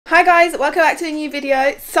Hi guys, welcome back to a new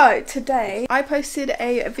video. So today I posted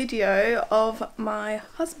a video of my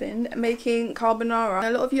husband making carbonara.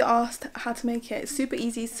 A lot of you asked how to make it. It's super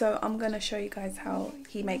easy, so I'm gonna show you guys how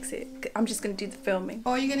he makes it. I'm just gonna do the filming.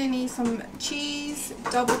 Oh, you're gonna need some cheese,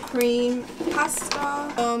 double cream,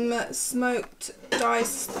 pasta, smoked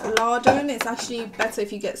diced lardon. It's actually better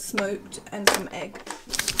if you get smoked, and some egg.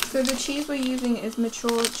 So the cheese we're using is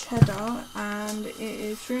mature cheddar and it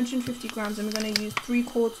is 350 grams, and we're going to use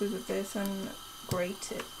 3/4 of this and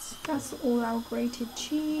grate it. That's all our grated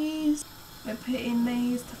cheese. We're putting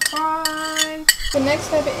these to fry. The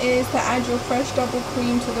next step is to add your fresh double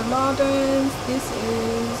cream to the lardons. This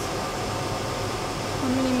is, how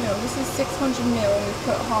many mil? This is 600 mil, and we've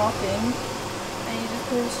put half in. And you just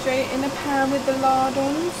put it straight in the pan with the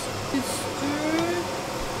lardons. Just stir.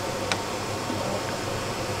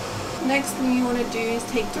 Next thing you want to do is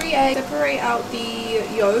take 3 eggs, separate out the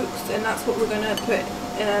yolks, and that's what we're going to put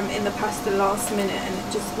in the pasta last minute, and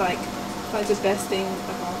it just like the best thing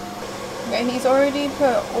ever. And he's already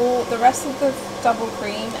put all the rest of the double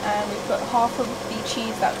cream, and we put half of the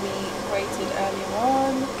cheese that we grated earlier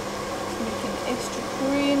on, making it extra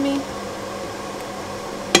creamy.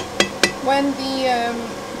 When the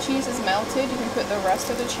cheese is melted, you can put the rest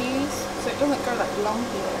of the cheese so it doesn't go like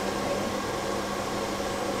lumpy or anything.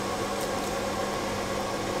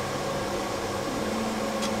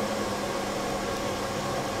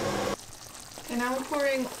 And now we're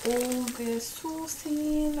pouring all this sauce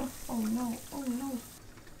in. Oh no, oh no.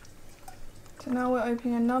 So now we're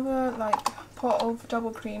opening another pot of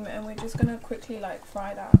double cream, and we're just gonna quickly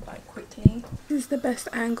fry that quickly. This is the best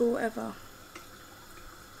angle ever.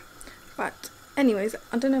 But anyways,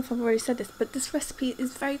 I don't know if I've already said this, but this recipe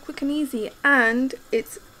is very quick and easy, and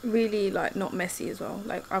it's really not messy as well.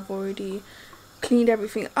 I've already cleaned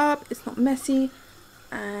everything up, it's not messy,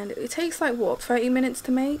 and it takes what, 30 minutes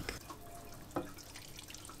to make?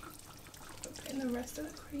 The rest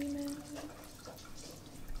of the cream in.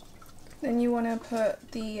 Then you want to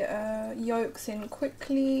put the yolks in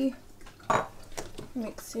quickly,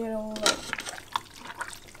 mix it all up.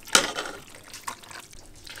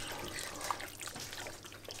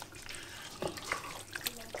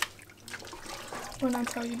 When I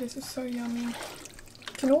tell you, this is so yummy.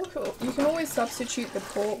 You can always substitute the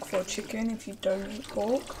pork for chicken if you don't eat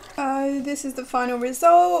pork. This is the final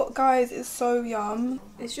result. Guys, it's so yum.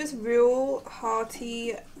 It's just real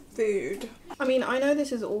hearty food. I mean, I know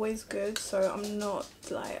this is always good, so I'm not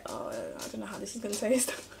oh, I don't know how this is going to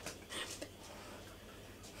taste.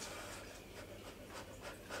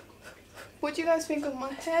 What do you guys think of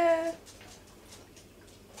my hair?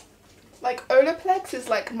 Olaplex is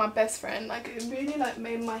my best friend. It really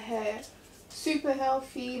made my hair super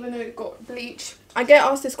healthy, even though it got bleached. I get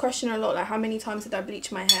asked this question a lot, how many times did I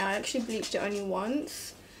bleach my hair? I actually bleached it only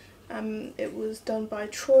once. It was done by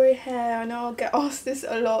Troy Hair. I know I'll get asked this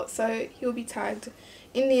a lot, so he'll be tagged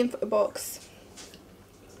in the info box.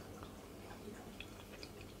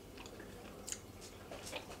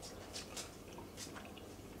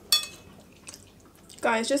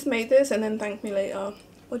 Guys, just made this and then thank me later,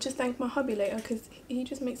 or just thank my hubby later, because he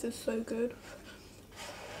just makes it so good.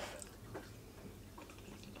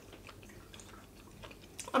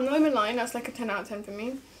 I'm not even lying, that's a 10 out of 10 for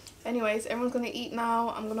me. Anyways, everyone's gonna eat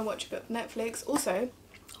now. I'm gonna watch a bit of Netflix. Also,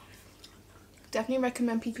 definitely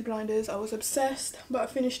recommend Peaky Blinders. I was obsessed, but I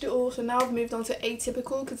finished it all. So now I've moved on to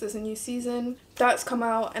Atypical because there's a new season that's come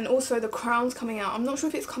out, and also The Crown's coming out. I'm not sure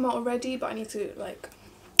if it's come out already, but I need to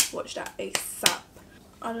watch that ASAP.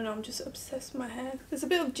 I don't know, I'm just obsessed with my hair. There's a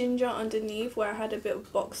bit of ginger underneath where I had a bit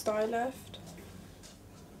of box dye left.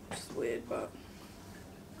 It's weird, but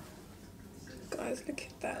guys, look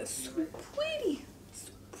at that, it's so pretty,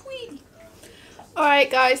 so pretty. Alright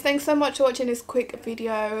guys, thanks so much for watching this quick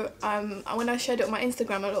video. When I shared it on my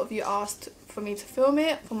Instagram, a lot of you asked for me to film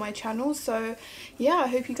it for my channel, so yeah, I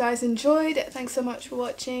hope you guys enjoyed. Thanks so much for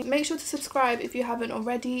watching. Make sure to subscribe if you haven't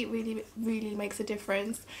already. It really makes a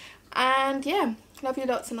difference. And yeah, love you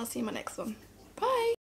lots, and I'll see you in my next one.